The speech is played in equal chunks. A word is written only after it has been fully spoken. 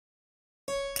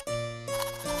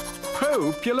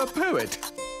popular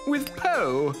poet with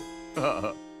Poe.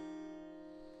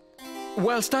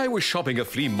 Whilst I was shopping a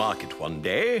flea market one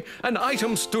day, an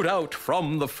item stood out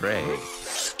from the fray.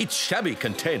 Its shabby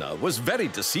container was very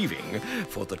deceiving,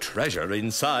 for the treasure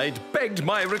inside begged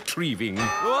my retrieving.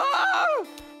 Ah!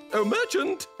 Oh,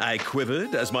 merchant, I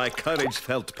quivered as my courage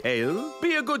felt pale.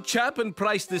 Be a good chap and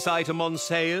price this item on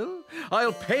sale.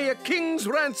 I'll pay a king's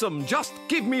ransom, just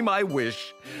give me my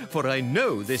wish, for I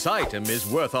know this item is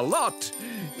worth a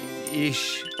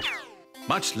lot-ish.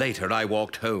 Much later, I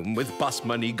walked home with bus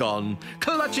money gone,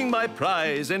 clutching my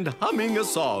prize and humming a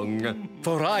song.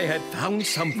 For I had found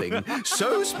something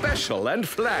so special and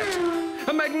flat.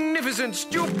 A magnificent,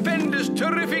 stupendous,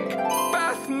 terrific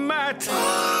bath mat.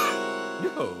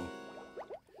 No.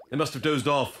 I must have dozed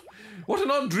off. What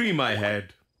an odd dream I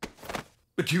had.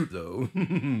 Cute, though.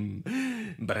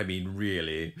 But I mean,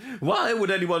 really, why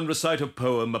would anyone recite a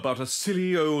poem about a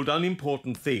silly, old,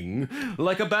 unimportant thing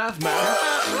like a bath mat?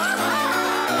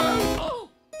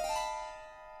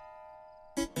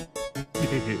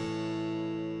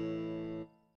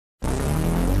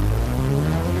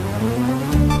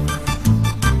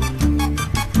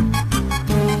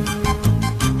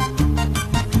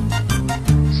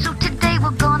 So today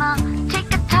we're gonna take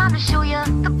the time to show you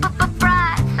the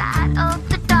bright side of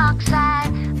the dark side.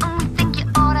 And we think you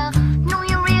oughta, no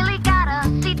you really gotta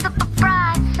see the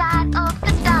bright side of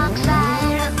the dark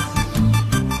side.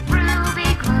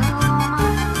 Ruby Gloom,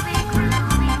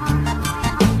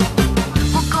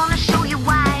 we're gonna show you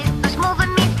why there's more than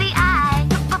meets the eye.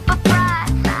 The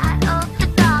bright side of the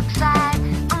dark side.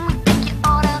 And we think you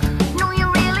oughta, no you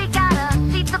really gotta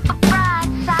see the bright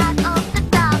side of the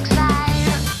dark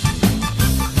side.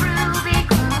 Ruby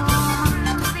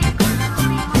Gloom,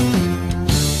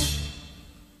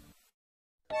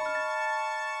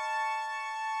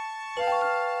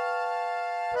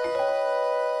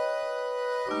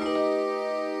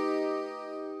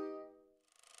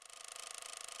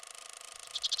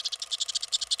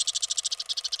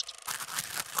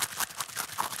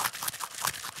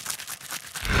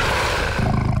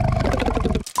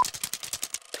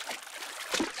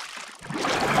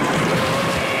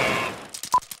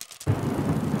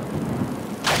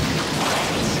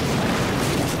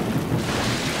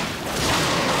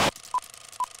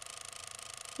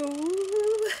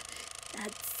 Oh,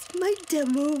 that's my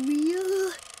demo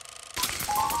reel.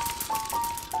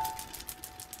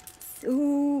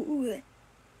 So,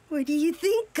 what do you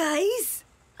think, guys?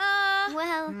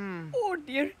 well, Oh,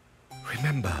 dear.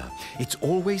 Remember, it's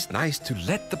always nice to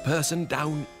let the person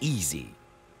down easy.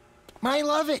 I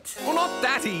love it. Well, not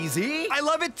that easy. I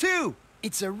love it too.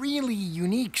 It's a really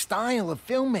unique style of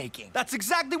filmmaking. That's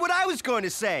exactly what I was going to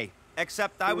say.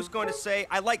 Except I was going to say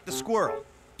I like the squirrel.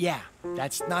 Yeah,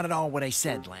 that's not at all what I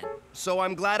said, Len. So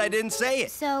I'm glad I didn't say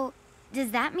it. So,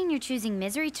 does that mean you're choosing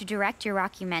Misery to direct your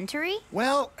rockumentary?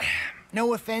 Well,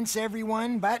 no offense,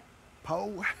 everyone, but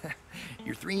Poe,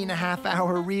 your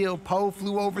 3.5-hour reel Poe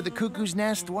Flew Over the Cuckoo's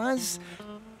Nest was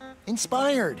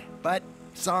inspired. But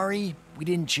sorry, we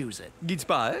didn't choose it.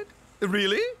 Inspired?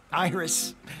 Really?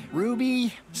 Iris,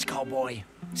 Ruby, Skullboy,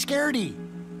 Scaredy.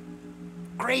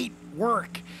 Great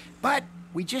work, but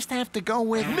we just have to go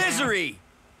with... Misery!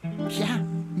 Yeah,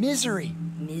 Misery.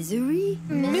 Misery?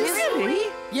 Misery?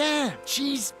 Yeah,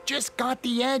 she's just got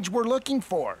the edge we're looking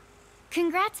for.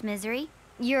 Congrats, Misery.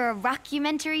 You're a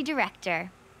rockumentary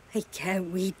director. I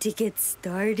can't wait to get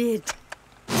started.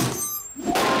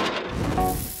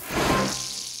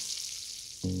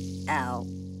 Ow.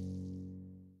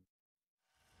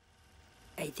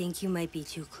 I think you might be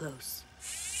too close.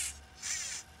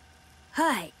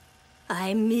 Hi,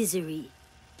 I'm Misery.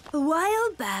 A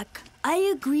while back, I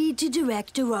agreed to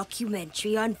direct a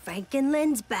rockumentary on Frank and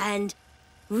Len's band,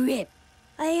 RIP.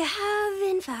 I have,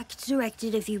 in fact,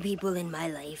 directed a few people in my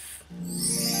life.